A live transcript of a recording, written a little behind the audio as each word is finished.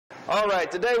All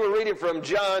right, today we're reading from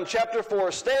John chapter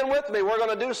 4. Stand with me. We're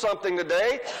going to do something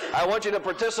today. I want you to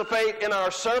participate in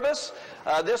our service.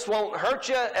 This won't hurt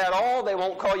you at all. They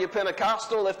won't call you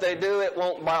Pentecostal. If they do, it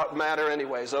won't matter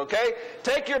anyways, okay?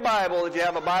 Take your Bible, if you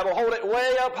have a Bible, hold it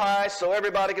way up high so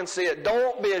everybody can see it.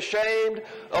 Don't be ashamed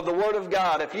of the Word of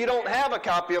God. If you don't have a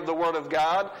copy of the Word of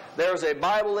God, there's a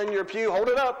Bible in your pew. Hold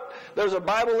it up. There's a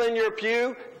Bible in your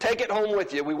pew. Take it home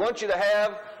with you. We want you to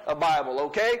have a Bible,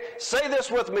 okay? Say this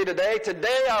with me today.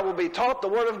 Today I will be taught the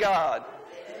Word of God.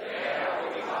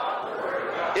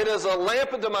 It is a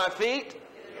lamp unto my feet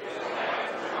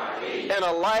and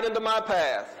a light unto my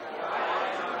path.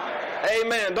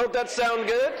 Amen. Don't that sound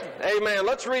good? Amen.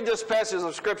 Let's read this passage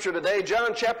of Scripture today.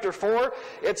 John chapter 4.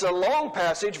 It's a long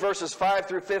passage, verses 5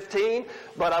 through 15.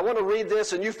 But I want to read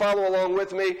this and you follow along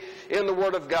with me in the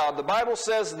Word of God. The Bible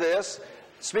says this.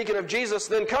 Speaking of Jesus,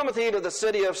 then cometh he to the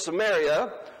city of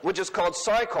Samaria, which is called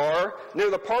Sychar, near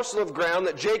the parcel of ground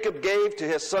that Jacob gave to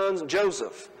his son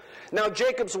Joseph. Now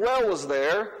Jacob's well was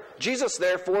there. Jesus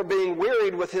therefore, being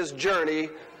wearied with his journey,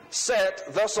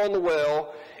 sat thus on the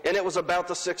well, and it was about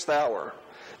the 6th hour.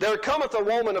 There cometh a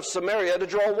woman of Samaria to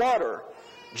draw water.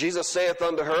 Jesus saith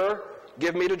unto her,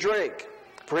 Give me to drink.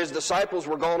 For his disciples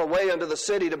were gone away unto the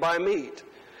city to buy meat.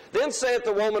 Then saith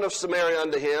the woman of Samaria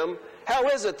unto him, How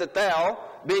is it that thou,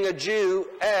 being a Jew,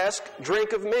 ask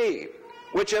drink of me,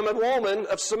 which am a woman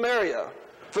of Samaria?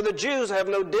 For the Jews have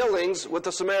no dealings with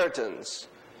the Samaritans.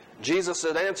 Jesus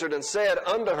had answered and said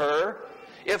unto her,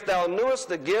 If thou knewest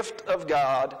the gift of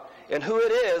God, and who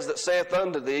it is that saith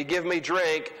unto thee, Give me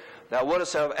drink, thou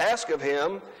wouldst have asked of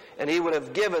him, and he would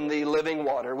have given thee living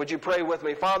water. Would you pray with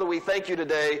me? Father, we thank you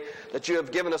today that you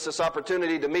have given us this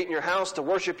opportunity to meet in your house, to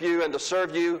worship you, and to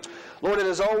serve you. Lord, it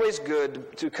is always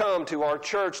good to come to our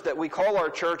church that we call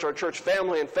our church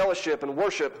family and fellowship and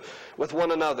worship with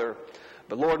one another.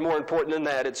 But Lord, more important than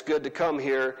that, it's good to come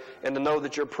here and to know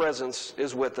that your presence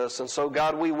is with us. And so,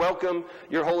 God, we welcome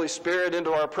your Holy Spirit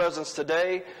into our presence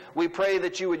today. We pray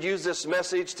that you would use this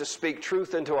message to speak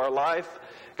truth into our life.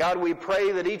 God, we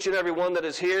pray that each and every one that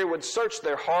is here would search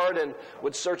their heart and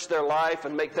would search their life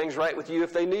and make things right with you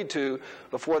if they need to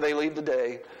before they leave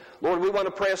today. Lord, we want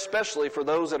to pray especially for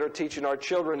those that are teaching our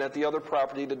children at the other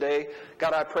property today.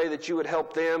 God, I pray that you would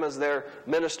help them as they're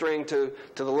ministering to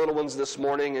the little ones this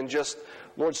morning and just,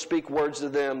 Lord, speak words to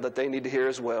them that they need to hear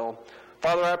as well.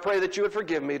 Father, I pray that you would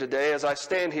forgive me today as I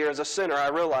stand here as a sinner. I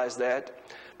realize that.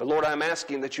 But Lord, I'm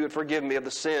asking that you would forgive me of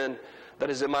the sin that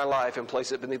is in my life and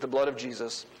place it beneath the blood of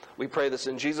Jesus. We pray this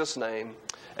in Jesus' name.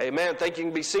 Amen. Thank you. You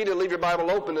can be seated. Leave your Bible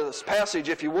open to this passage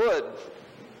if you would.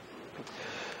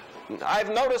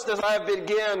 I've noticed as I've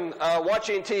begun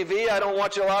watching TV, I don't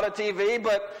watch a lot of TV,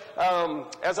 but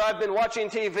as I've been watching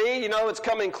TV, you know, it's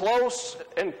coming close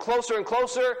and closer and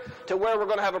closer to where we're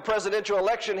going to have a presidential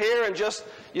election here in just,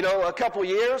 you know, a couple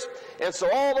years. And so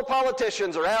all the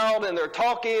politicians are out and they're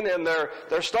talking and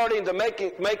they're starting to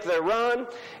make their run.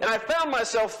 And I found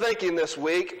myself thinking this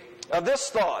week of this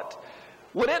thought.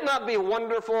 Would it not be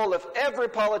wonderful if every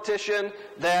politician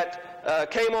that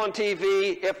came on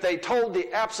TV, if they told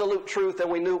the absolute truth and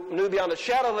we knew beyond a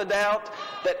shadow of a doubt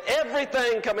that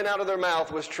everything coming out of their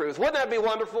mouth was truth? Wouldn't that be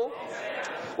wonderful?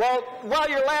 Well, while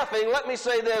you're laughing, let me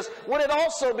say this. Would it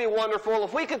also be wonderful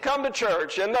if we could come to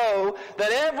church and know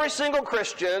that every single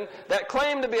Christian that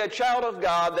claimed to be a child of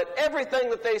God, that everything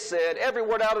that they said, every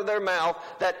word out of their mouth,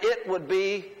 that it would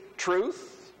be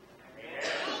truth?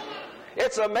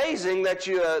 It's amazing that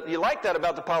you like that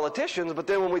about the politicians, but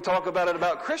then when we talk about it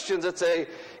about Christians, it's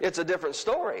a different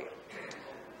story.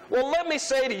 Well, let me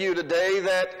say to you today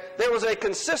that there was a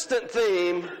consistent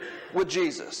theme with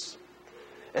Jesus.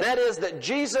 And that is that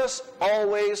Jesus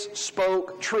always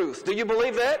spoke truth. Do you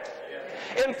believe that?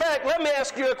 In fact, let me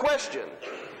ask you a question.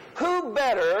 Who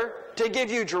better to give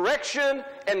you direction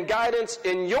and guidance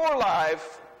in your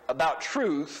life about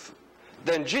truth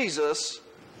than Jesus,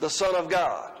 the Son of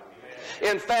God?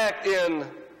 In fact, in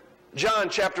John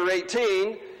chapter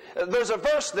 18, there's a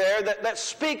verse there that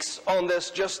speaks on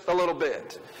this just a little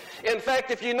bit. In fact,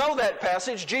 if you know that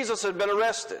passage, Jesus had been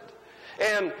arrested.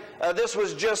 And this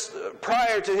was just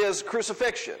prior to his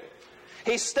crucifixion.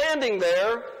 He's standing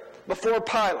there before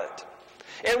Pilate.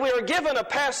 And we are given a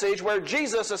passage where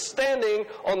Jesus is standing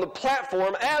on the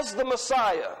platform as the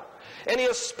Messiah. And he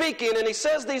is speaking, and he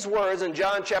says these words in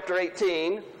John chapter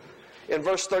 18, in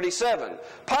verse 37.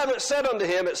 Pilate said unto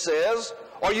him, it says,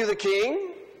 Are you the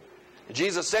king?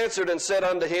 Jesus answered and said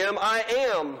unto him, I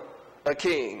am a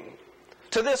king.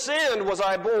 To this end was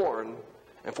I born,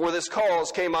 and for this cause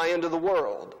came I into the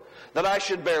world, that I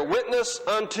should bear witness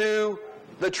unto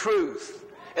the truth.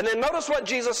 And then notice what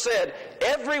Jesus said,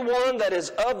 everyone that is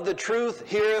of the truth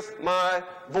heareth my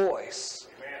voice.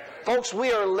 Folks,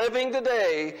 we are living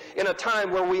today in a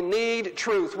time where we need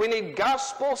truth. We need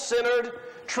gospel-centered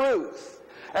truth.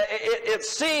 It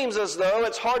seems as though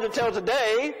it's hard to tell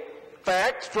today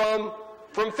fact from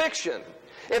fiction.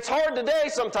 It's hard today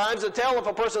sometimes to tell if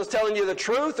a person is telling you the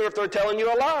truth or if they're telling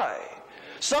you a lie.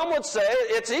 Some would say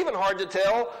it's even hard to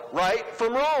tell right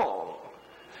from wrong.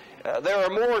 There are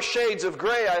more shades of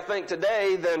gray, I think,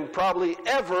 today than probably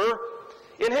ever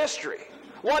in history.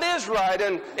 What is right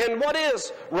and what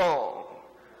is wrong?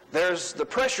 There's the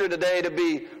pressure today to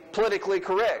be politically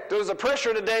correct. There's a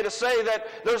pressure today to say that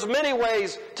there's many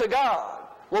ways to God.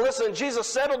 Well, listen, Jesus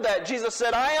settled that. Jesus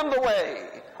said, I am the way.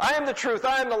 I am the truth.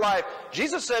 I am the life.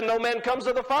 Jesus said, no man comes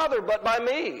to the Father but by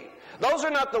me. Those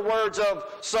are not the words of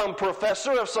some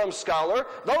professor, of some scholar.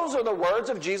 Those are the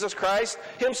words of Jesus Christ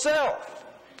himself.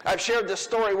 I've shared this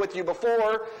story with you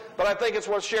before, but I think it's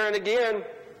worth sharing again.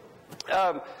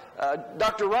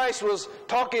 Dr. Rice was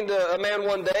talking to a man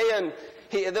one day, and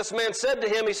this man said to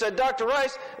him, he said, Dr.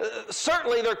 Rice,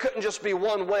 certainly there couldn't just be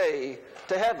one way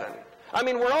to heaven. I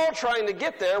mean, we're all trying to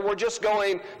get there. We're just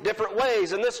going different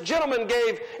ways. And this gentleman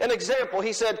gave an example.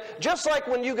 He said, just like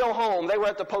when you go home, they were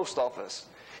at the post office.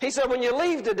 He said, when you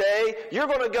leave today, you're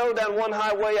going to go down one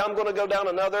highway, I'm going to go down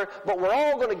another, but we're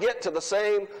all going to get to the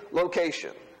same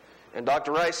location. And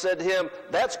Dr. Rice said to him,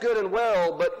 that's good and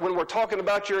well, but when we're talking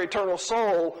about your eternal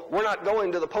soul, we're not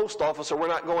going to the post office or we're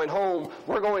not going home.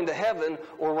 We're going to heaven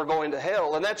or we're going to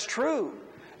hell. And that's true.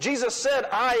 Jesus said,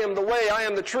 I am the way, I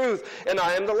am the truth, and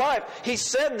I am the life. He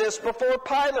said this before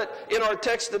Pilate in our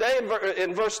text today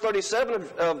in verse 37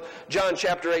 of John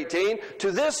chapter 18.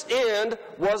 To this end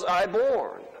was I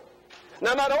born.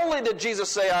 Now, not only did Jesus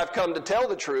say, I've come to tell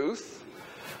the truth,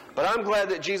 but I'm glad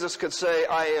that Jesus could say,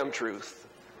 I am truth.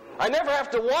 I never have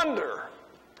to wonder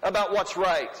about what's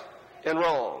right and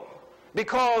wrong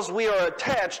because we are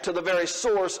attached to the very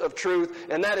source of truth,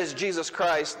 and that is Jesus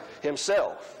Christ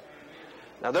himself.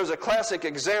 Now, there's a classic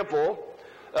example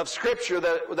of Scripture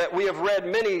that we have read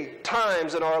many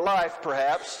times in our life,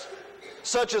 perhaps,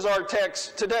 such as our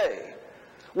text today,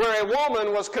 where a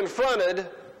woman was confronted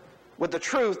with the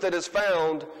truth that is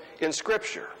found in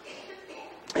Scripture.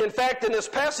 In fact, in this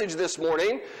passage this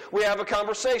morning, we have a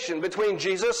conversation between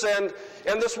Jesus and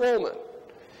this woman.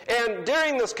 And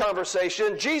during this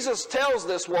conversation, Jesus tells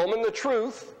this woman the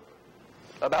truth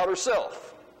about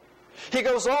herself. He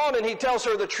goes on and he tells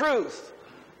her the truth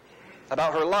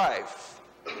about her life.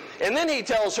 And then he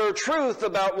tells her truth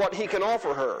about what he can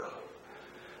offer her.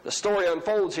 The story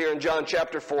unfolds here in John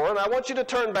chapter 4, and I want you to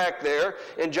turn back there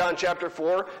in John chapter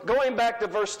 4, going back to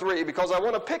verse 3, because I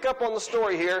want to pick up on the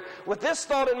story here with this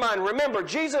thought in mind. Remember,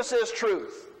 Jesus is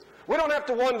truth. We don't have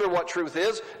to wonder what truth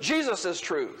is. Jesus is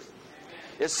truth.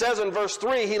 It says in verse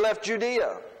 3, he left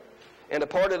Judea and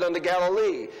departed unto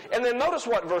Galilee. And then notice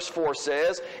what verse 4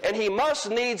 says, and he must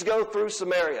needs go through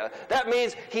Samaria. That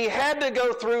means he had to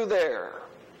go through there.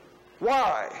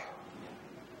 Why?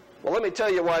 Well, let me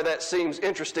tell you why that seems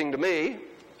interesting to me.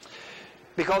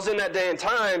 Because in that day and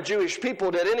time, Jewish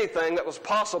people did anything that was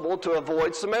possible to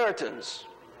avoid Samaritans.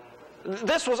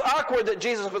 This was awkward that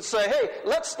Jesus would say, hey,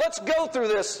 let's go through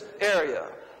this area.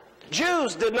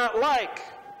 Jews did not like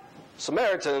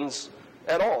Samaritans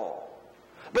at all.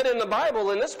 But in the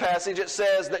Bible, in this passage, it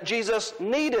says that Jesus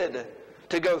needed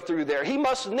to go through there. He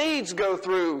must needs go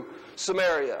through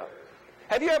Samaria.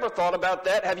 Have you ever thought about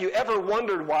that? Have you ever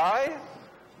wondered why?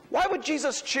 Why would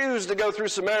Jesus choose to go through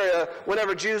Samaria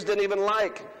whenever Jews didn't even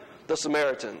like the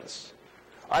Samaritans?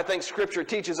 I think Scripture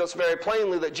teaches us very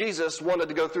plainly that Jesus wanted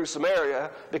to go through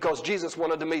Samaria because Jesus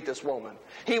wanted to meet this woman.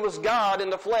 He was God in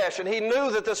the flesh, and he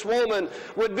knew that this woman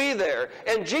would be there.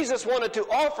 And Jesus wanted to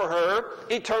offer her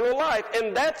eternal life,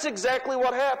 and that's exactly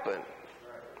what happened.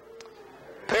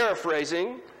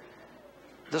 Paraphrasing,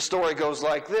 the story goes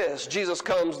like this. Jesus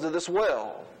comes to this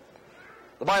well.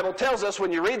 The Bible tells us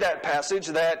when you read that passage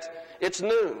that it's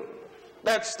noon.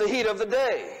 That's the heat of the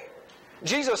day.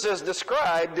 Jesus is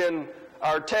described in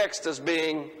our text as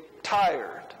being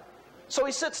tired. So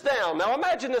he sits down. Now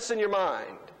imagine this in your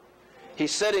mind.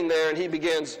 He's sitting there and he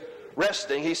begins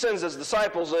resting. He sends his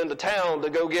disciples into town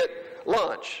to go get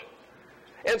lunch.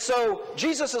 And so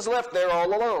Jesus is left there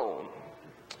all alone.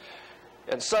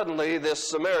 And suddenly this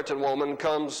Samaritan woman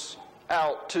comes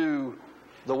out to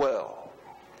the well.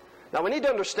 Now, we need to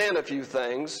understand a few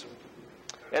things,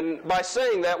 and by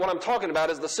saying that, what I'm talking about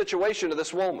is the situation of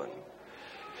this woman.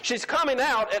 She's coming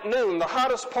out at noon, the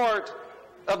hottest part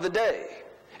of the day,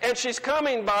 and she's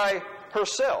coming by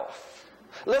herself.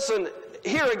 Listen,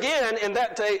 here again, in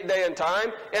that day and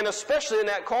time, and especially in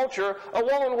that culture, a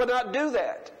woman would not do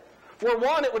that. For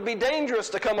one, it would be dangerous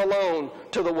to come alone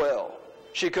to the well.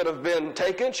 She could have been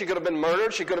taken, she could have been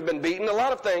murdered, she could have been beaten. A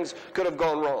lot of things could have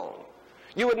gone wrong.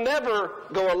 You would never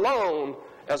go alone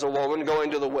as a woman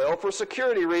going to the well for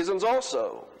security reasons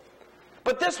also.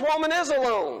 But this woman is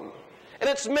alone, and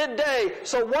it's midday.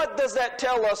 So what does that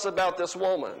tell us about this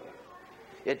woman?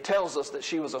 It tells us that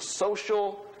she was a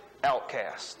social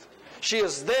outcast. She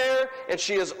is there, and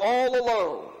she is all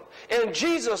alone. And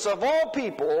Jesus, of all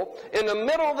people, in the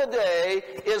middle of the day,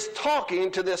 is talking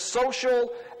to this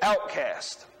social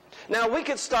outcast. Now, we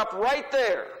could stop right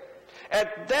there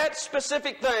at that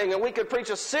specific thing, and we could preach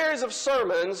a series of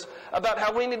sermons about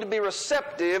how we need to be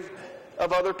receptive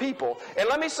of other people. And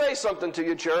let me say something to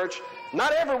you, church.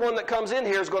 Not everyone that comes in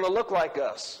here is going to look like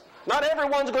us. Not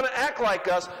everyone's going to act like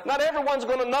us. Not everyone's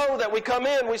going to know that we come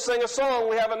in, we sing a song,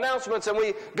 we have announcements, and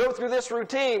we go through this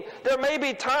routine. There may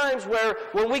be times where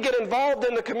when we get involved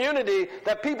in the community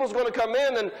that people's going to come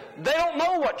in and they don't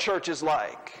know what church is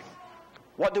like.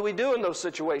 What do we do in those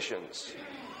situations?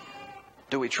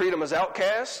 Do we treat them as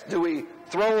outcasts? Do we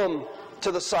throw them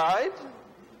to the side?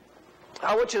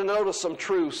 I want you to notice some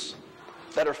truths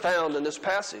that are found in this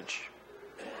passage.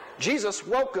 Jesus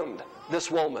welcomed this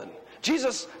woman.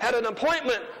 Jesus had an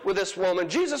appointment with this woman.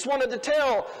 Jesus wanted to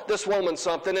tell this woman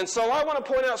something. And so I want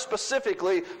to point out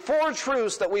specifically 4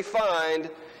 truths that we find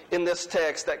in this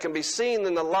text that can be seen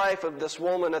in the life of this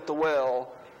woman at the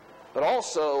well, but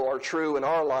also are true in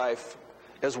our life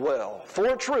as well.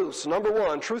 4 truths. Number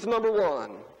 1, truth number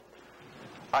 1,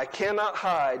 I cannot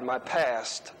hide my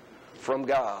past from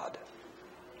God.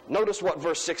 Notice what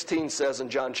verse 16 says in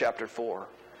John chapter 4.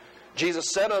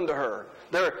 Jesus said unto her,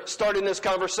 they're starting this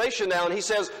conversation now, and he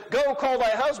says, go call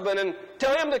thy husband and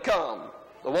tell him to come.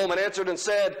 The woman answered and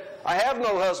said, I have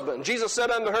no husband. Jesus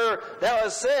said unto her, thou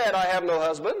hast said, I have no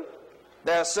husband.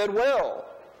 Thou hast said well,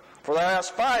 for thou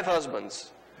hast 5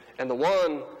 husbands, and the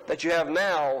one that you have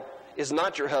now is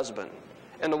not your husband.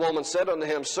 And the woman said unto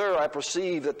him, Sir, I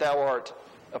perceive that thou art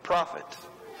a prophet.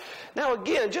 Now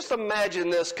again, just imagine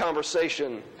this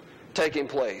conversation taking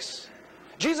place.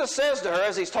 Jesus says to her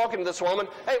as he's talking to this woman,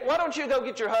 hey, why don't you go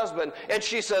get your husband? And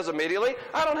she says immediately,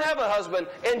 I don't have a husband.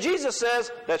 And Jesus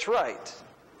says, that's right,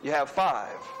 you have 5.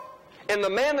 And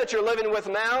the man that you're living with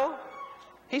now,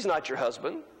 he's not your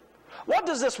husband. What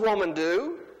does this woman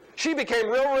do? She became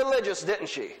real religious, didn't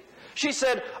she? She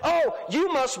said, oh,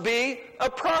 you must be a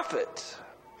prophet.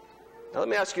 Now let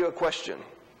me ask you a question.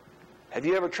 Have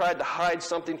you ever tried to hide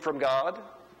something from God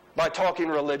by talking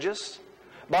religious?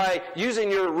 By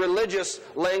using your religious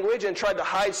language and tried to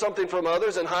hide something from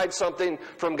others and hide something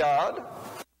from God?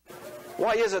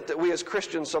 Why is it that we as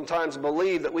Christians sometimes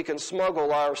believe that we can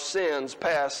smuggle our sins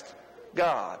past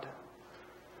God?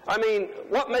 I mean,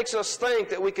 what makes us think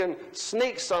that we can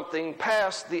sneak something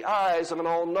past the eyes of an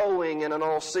all-knowing and an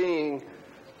all-seeing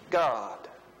God?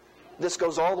 This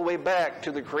goes all the way back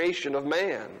to the creation of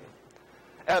man.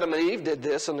 Adam and Eve did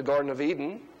this in the Garden of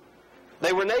Eden.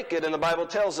 They were naked, and the Bible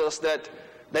tells us that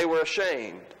they were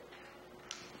ashamed.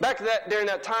 During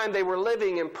that time, they were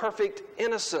living in perfect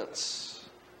innocence.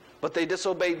 But they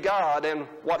disobeyed God, and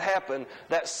what happened?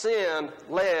 That sin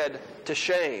led to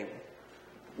shame.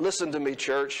 Listen to me,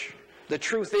 church. The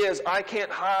truth is, I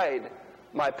can't hide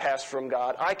my past from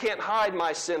God. I can't hide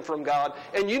my sin from God.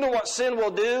 And you know what sin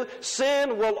will do?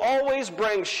 Sin will always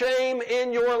bring shame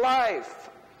in your life.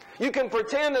 You can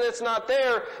pretend that it's not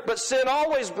there, but sin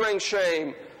always brings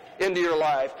shame into your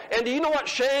life. And do you know what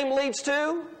shame leads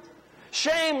to?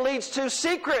 Shame leads to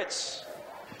secrets.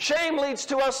 Shame leads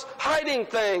to us hiding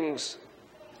things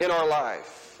in our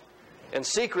life. And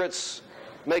secrets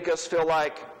make us feel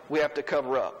like we have to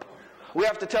cover up. We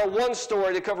have to tell one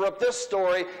story to cover up this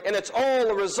story, and it's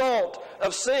all a result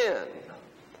of sin.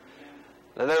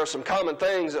 Now, there are some common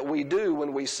things that we do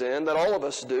when we sin, that all of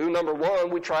us do. Number 1,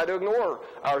 we try to ignore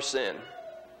our sin.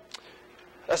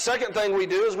 A second thing we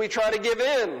do is we try to give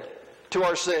in to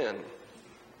our sin.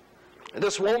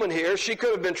 This woman here, she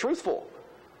could have been truthful.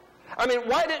 I mean,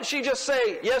 why didn't she just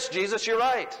say, yes, Jesus, you're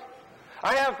right.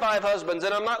 I have 5 husbands,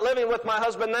 and I'm not living with my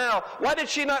husband now. Why did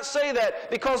she not say that?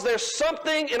 Because there's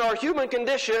something in our human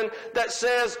condition that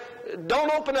says,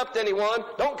 don't open up to anyone,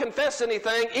 don't confess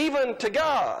anything, even to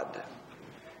God.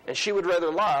 And she would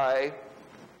rather lie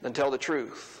than tell the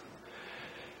truth.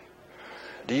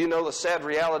 Do you know the sad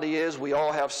reality is we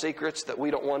all have secrets that we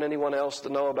don't want anyone else to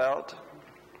know about?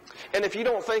 And if you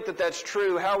don't think that that's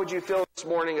true, how would you feel this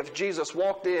morning if Jesus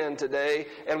walked in today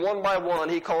and one by one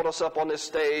he called us up on this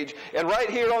stage, and right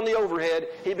here on the overhead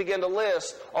he began to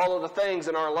list all of the things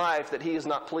in our life that he is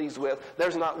not pleased with?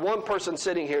 There's not one person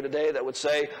sitting here today that would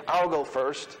say, I'll go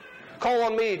first. Call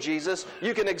on me, Jesus.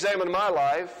 You can examine my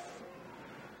life.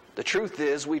 The truth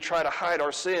is, we try to hide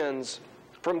our sins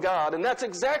from God, and that's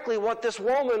exactly what this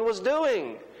woman was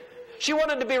doing. She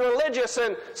wanted to be religious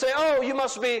and say, oh, you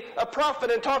must be a prophet,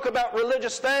 and talk about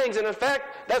religious things. And in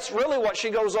fact, that's really what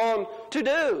she goes on to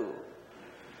do.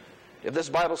 If this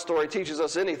Bible story teaches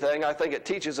us anything, I think it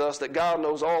teaches us that God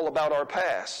knows all about our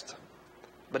past.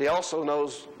 But he also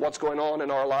knows what's going on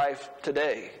in our life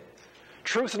today.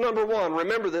 Truth number one,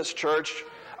 remember this, church,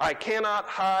 I cannot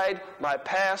hide my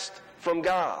past from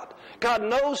God. God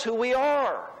knows who we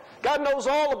are. God knows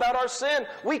all about our sin.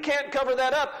 We can't cover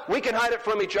that up. We can hide it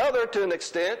from each other to an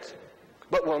extent,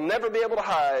 but we'll never be able to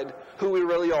hide who we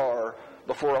really are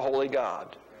before a holy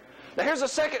God. Now here's a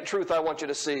second truth I want you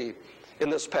to see in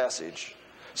this passage.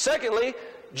 Secondly,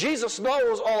 Jesus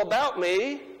knows all about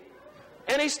me,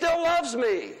 and he still loves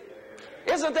me.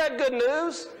 Isn't that good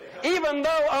news? Even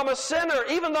though I'm a sinner,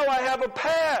 even though I have a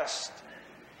past,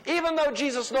 even though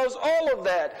Jesus knows all of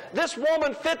that, this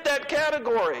woman fit that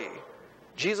category.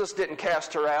 Jesus didn't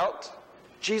cast her out.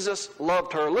 Jesus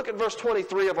loved her. Look at verse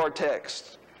 23 of our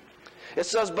text. It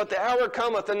says, but the hour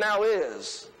cometh, and now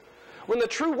is, when the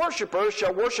true worshipers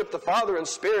shall worship the Father in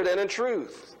spirit and in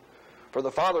truth. For the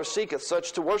Father seeketh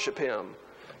such to worship him.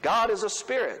 God is a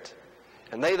spirit,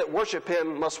 and they that worship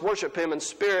him must worship him in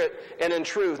spirit and in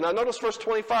truth. Now notice verse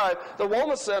 25. The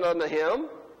woman said unto him,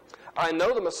 I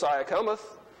know the Messiah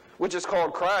cometh, which is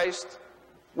called Christ.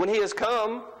 When he is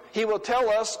come, he will tell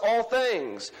us all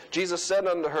things. Jesus said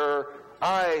unto her,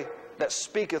 I that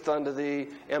speaketh unto thee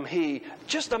am he.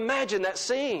 Just imagine that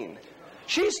scene.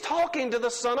 She's talking to the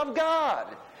Son of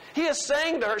God. He is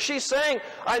saying to her, she's saying,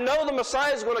 I know the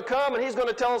Messiah is going to come and he's going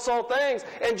to tell us all things.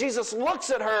 And Jesus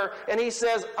looks at her and he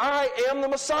says, I am the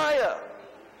Messiah.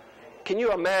 Can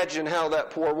you imagine how that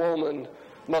poor woman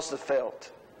must have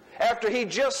felt? After he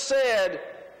just said,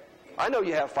 I know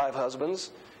you have 5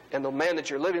 husbands, and the man that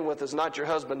you're living with is not your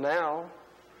husband now.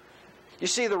 You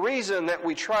see, the reason that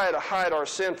we try to hide our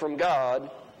sin from God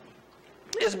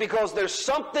is because there's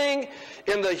something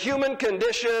in the human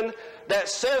condition that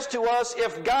says to us,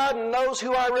 if God knows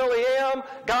who I really am,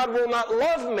 God will not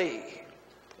love me.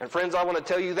 And friends, I want to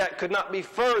tell you that could not be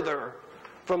further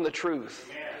from the truth.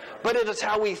 But it is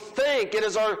how we think. It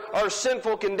is our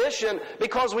sinful condition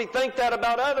because we think that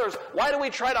about others. Why do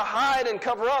we try to hide and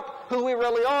cover up who we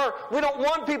really are? We don't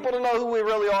want people to know who we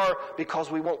really are because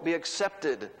we won't be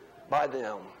accepted by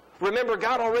them. Remember,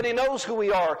 God already knows who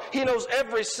we are. He knows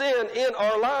every sin in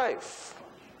our life.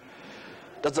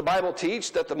 Does the Bible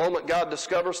teach that the moment God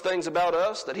discovers things about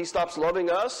us, that he stops loving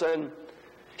us and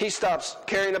he stops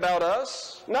caring about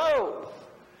us? No.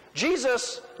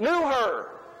 Jesus knew her.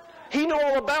 He knew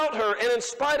all about her, and in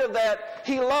spite of that,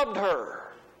 he loved her.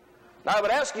 Now, I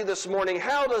would ask you this morning,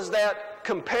 how does that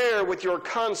compare with your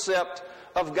concept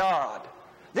of God?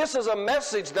 This is a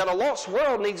message that a lost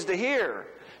world needs to hear.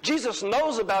 Jesus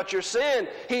knows about your sin.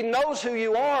 He knows who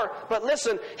you are. But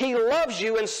listen, he loves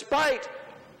you in spite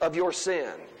of your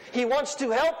sin. He wants to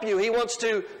help you. He wants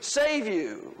to save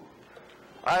you.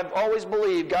 I've always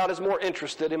believed God is more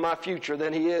interested in my future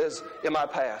than he is in my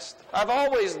past. I've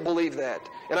always believed that,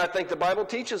 and I think the Bible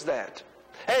teaches that.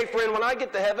 Hey, friend, when I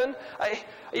get to heaven,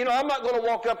 I'm not going to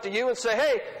walk up to you and say,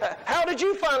 hey, how did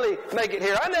you finally make it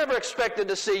here? I never expected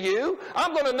to see you.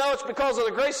 I'm going to know it's because of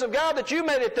the grace of God that you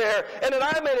made it there and that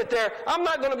I made it there. I'm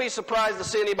not going to be surprised to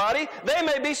see anybody. They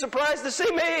may be surprised to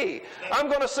see me. I'm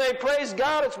going to say, praise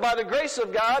God, it's by the grace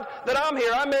of God that I'm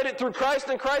here. I made it through Christ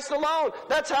and Christ alone.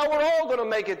 That's how we're all going to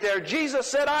make it there. Jesus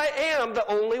said, I am the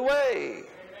only way.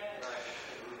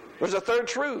 There's a third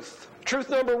truth.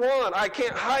 Truth number 1, I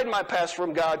can't hide my past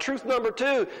from God. Truth number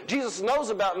 2, Jesus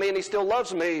knows about me and he still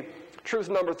loves me. Truth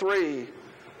number 3,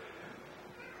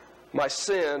 my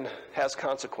sin has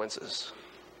consequences.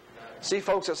 See,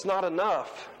 folks, it's not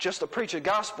enough just to preach a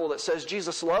gospel that says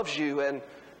Jesus loves you and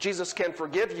Jesus can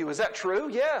forgive you. Is that true?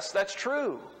 Yes, that's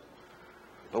true.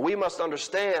 But we must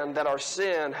understand that our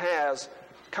sin has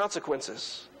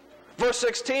consequences. Verse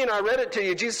 16, I read it to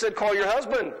you. Jesus said, call your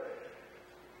husband.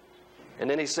 And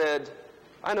then he said,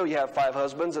 I know you have 5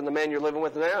 husbands, and the man you're living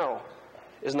with now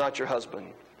is not your husband.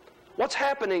 What's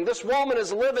happening? This woman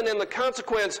is living in the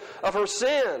consequence of her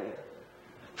sin.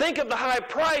 Think of the high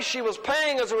price she was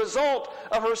paying as a result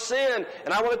of her sin.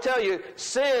 And I want to tell you,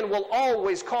 sin will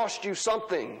always cost you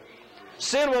something.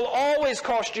 Sin will always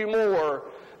cost you more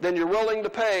than you're willing to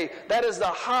pay. That is the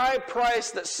high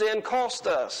price that sin cost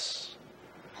us.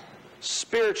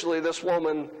 Spiritually, this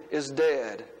woman is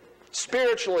dead.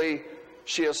 Spiritually,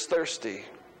 she is thirsty.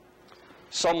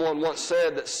 Someone once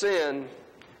said that sin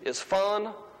is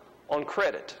fun on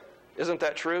credit. Isn't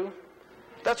that true?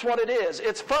 That's what it is.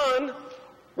 It's fun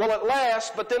while it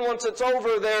lasts, but then once it's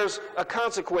over, there's a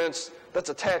consequence that's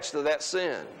attached to that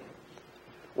sin.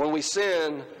 When we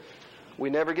sin, we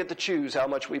never get to choose how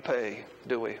much we pay,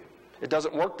 do we? It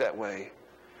doesn't work that way.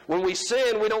 When we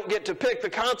sin, we don't get to pick the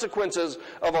consequences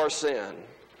of our sin.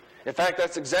 In fact,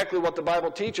 that's exactly what the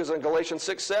Bible teaches in Galatians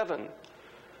 6:7.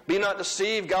 Be not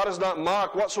deceived, God is not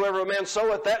mocked. Whatsoever a man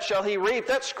soweth, that shall he reap.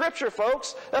 That's Scripture,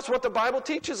 folks. That's what the Bible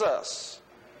teaches us.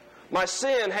 My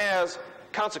sin has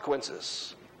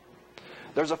consequences.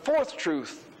 There's a fourth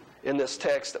truth in this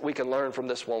text that we can learn from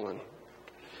this woman.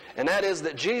 And that is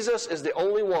that Jesus is the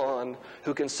only one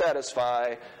who can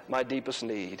satisfy my deepest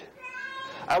need.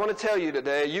 I want to tell you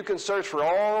today, you can search for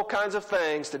all kinds of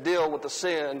things to deal with the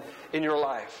sin in your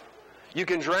life. You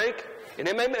can drink, and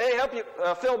it may help you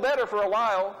feel better for a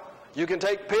while. You can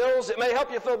take pills, it may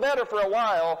help you feel better for a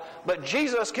while, but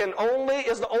Jesus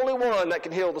is the only one that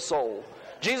can heal the soul.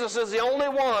 Jesus is the only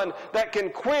one that can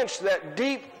quench that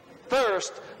deep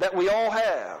thirst that we all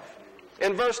have.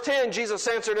 In verse 10, Jesus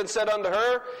answered and said unto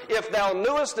her, If thou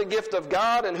knewest the gift of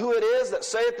God, and who it is that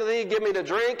saith to thee, Give me to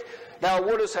drink, thou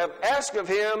wouldest have asked of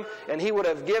him, and he would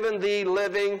have given thee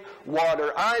living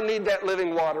water. I need that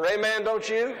living water. Amen, don't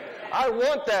you? I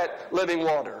want that living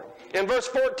water. In verse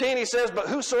 14, he says, But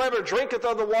whosoever drinketh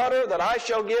of the water that I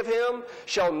shall give him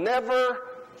shall never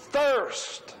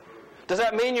thirst. Does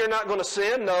that mean you're not going to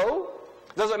sin? No.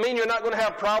 Does it mean you're not going to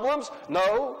have problems?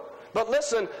 No. But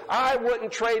listen, I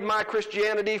wouldn't trade my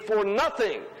Christianity for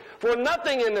nothing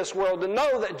in this world, to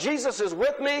know that Jesus is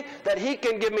with me, that he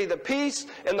can give me the peace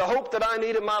and the hope that I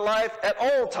need in my life at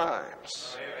all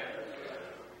times.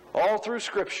 All through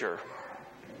Scripture,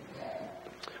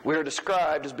 we are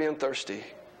described as being thirsty.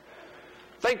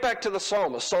 Think back to the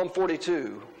psalmist, Psalm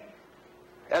 42.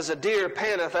 As a deer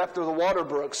panteth after the water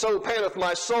brook, so panteth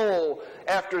my soul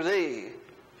after thee.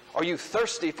 Are you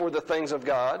thirsty for the things of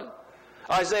God?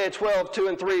 Isaiah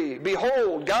 12:2-3.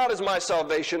 Behold, God is my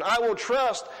salvation. I will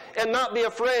trust and not be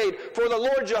afraid. For the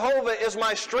Lord Jehovah is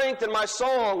my strength and my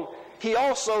song. He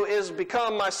also is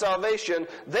become my salvation.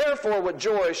 Therefore with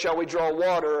joy shall we draw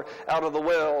water out of the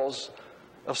wells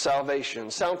of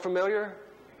salvation. Sound familiar?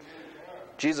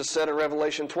 Jesus said in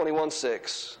Revelation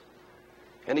 21:6,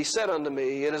 And he said unto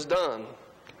me, It is done.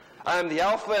 I am the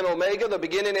Alpha and Omega, the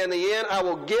beginning and the end. I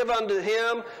will give unto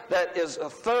him that is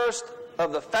athirst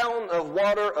of the fountain of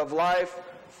water of life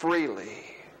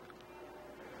freely.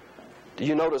 Do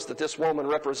you notice that this woman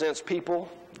represents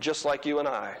people just like you and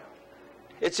I?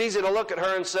 It's easy to look at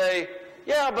her and say,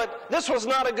 yeah, but this was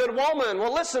not a good woman.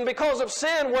 Well, listen, because of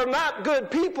sin, we're not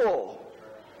good people.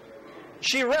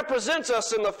 She represents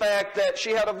us in the fact that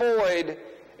she had a void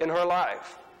in her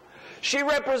life. She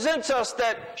represents us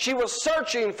that she was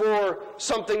searching for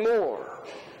something more.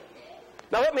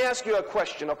 Now let me ask you a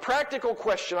question, a practical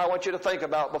question I want you to think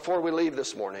about before we leave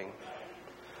this morning.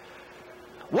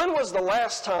 When was the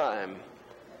last time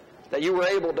that you were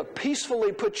able to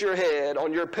peacefully put your head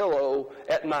on your pillow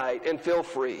at night and feel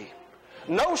free?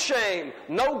 No shame,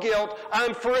 no guilt,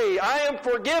 I'm free, I am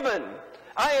forgiven,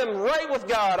 I am right with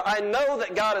God, I know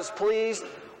that God is pleased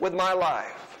with my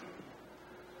life.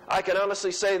 I can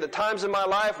honestly say the times in my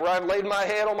life where I've laid my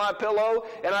head on my pillow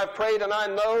and I've prayed and I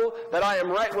know that I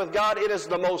am right with God, it is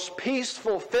the most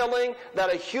peaceful feeling that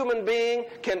a human being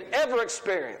can ever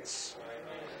experience.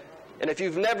 And if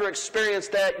you've never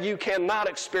experienced that, you cannot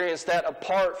experience that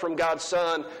apart from God's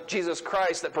Son, Jesus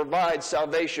Christ, that provides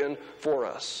salvation for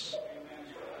us.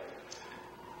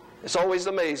 It's always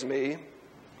amazed me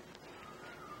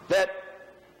that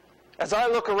as I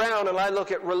look around and I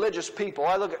look at religious people,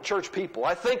 I look at church people,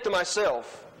 I think to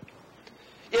myself,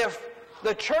 if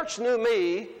the church knew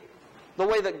me the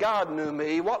way that God knew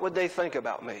me, what would they think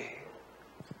about me?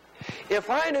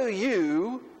 If I knew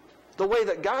you the way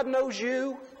that God knows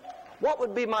you, what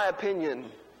would be my opinion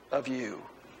of you?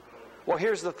 Well,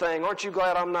 here's the thing. Aren't you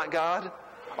glad I'm not God?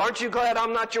 Aren't you glad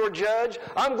I'm not your judge?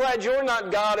 I'm glad you're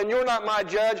not God and you're not my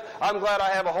judge. I'm glad I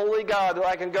have a holy God that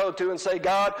I can go to and say,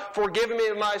 God, forgive me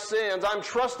of my sins. I'm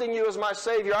trusting you as my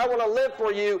Savior. I want to live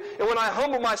for you. And when I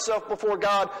humble myself before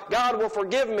God, God will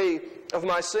forgive me of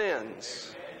my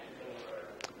sins.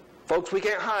 Folks, we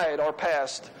can't hide our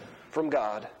past from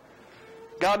God.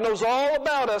 God knows all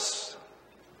about us,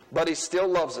 but He still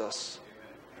loves us.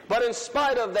 But in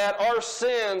spite of that, our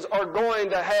sins are going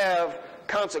to have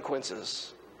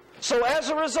consequences. So as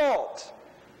a result,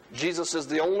 Jesus is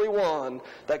the only one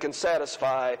that can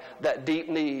satisfy that deep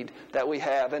need that we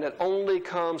have, and it only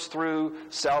comes through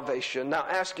salvation. Now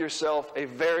ask yourself a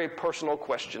very personal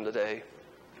question today.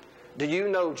 Do you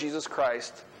know Jesus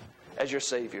Christ as your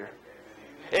Savior?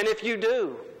 And if you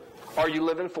do, are you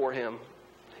living for Him?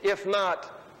 If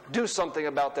not, do something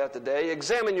about that today.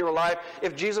 Examine your life.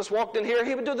 If Jesus walked in here,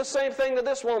 He would do the same thing to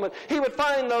this woman. He would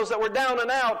find those that were down and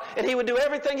out, and He would do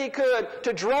everything He could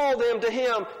to draw them to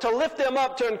Him, to lift them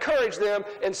up, to encourage them,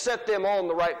 and set them on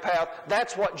the right path.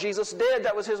 That's what Jesus did.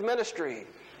 That was His ministry,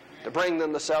 to bring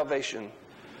them to salvation.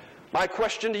 My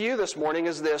question to you this morning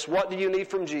is this: what do you need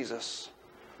from Jesus?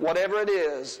 Whatever it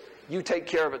is, you take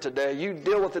care of it today. You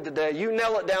deal with it today. You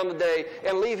nail it down today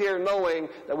and leave here knowing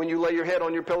that when you lay your head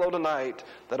on your pillow tonight,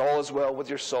 that all is well with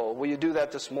your soul. Will you do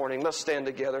that this morning? Let's stand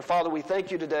together. Father, we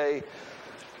thank you today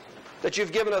that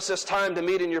you've given us this time to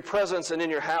meet in your presence and in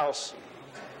your house.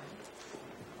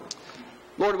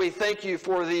 Lord, we thank you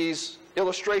for these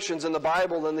illustrations in the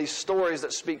Bible and these stories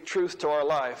that speak truth to our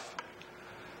life.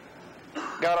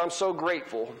 God, I'm so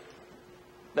grateful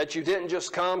that you didn't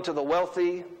just come to the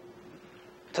wealthy,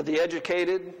 to the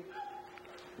educated.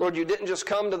 Lord, you didn't just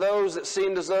come to those that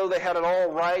seemed as though they had it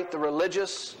all right, the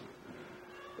religious.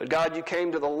 But God, you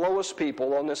came to the lowest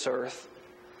people on this earth.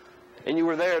 And you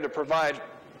were there to provide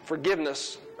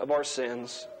forgiveness of our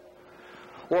sins.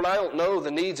 Lord, I don't know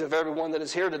the needs of everyone that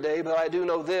is here today, but I do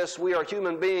know this: we are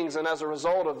human beings, and as a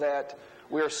result of that,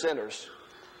 we are sinners.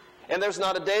 And there's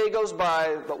not a day goes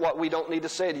by but what we don't need to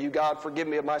say to you: God, forgive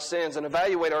me of my sins, and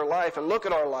evaluate our life and look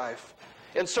at our life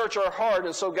and search our heart.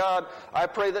 And so, God, I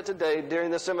pray that today,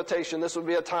 during this invitation, this would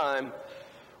be a time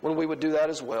when we would do that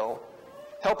as well.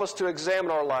 Help us to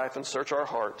examine our life and search our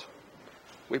heart.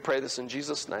 We pray this in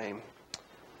Jesus' name.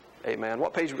 Amen.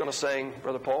 What page are we going to sing,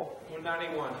 Brother Paul?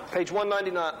 191. Page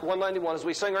 191. As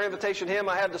we sing our invitation hymn,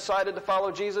 I have decided to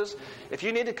follow Jesus. If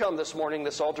you need to come this morning,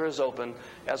 this altar is open.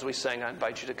 As we sing, I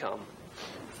invite you to come.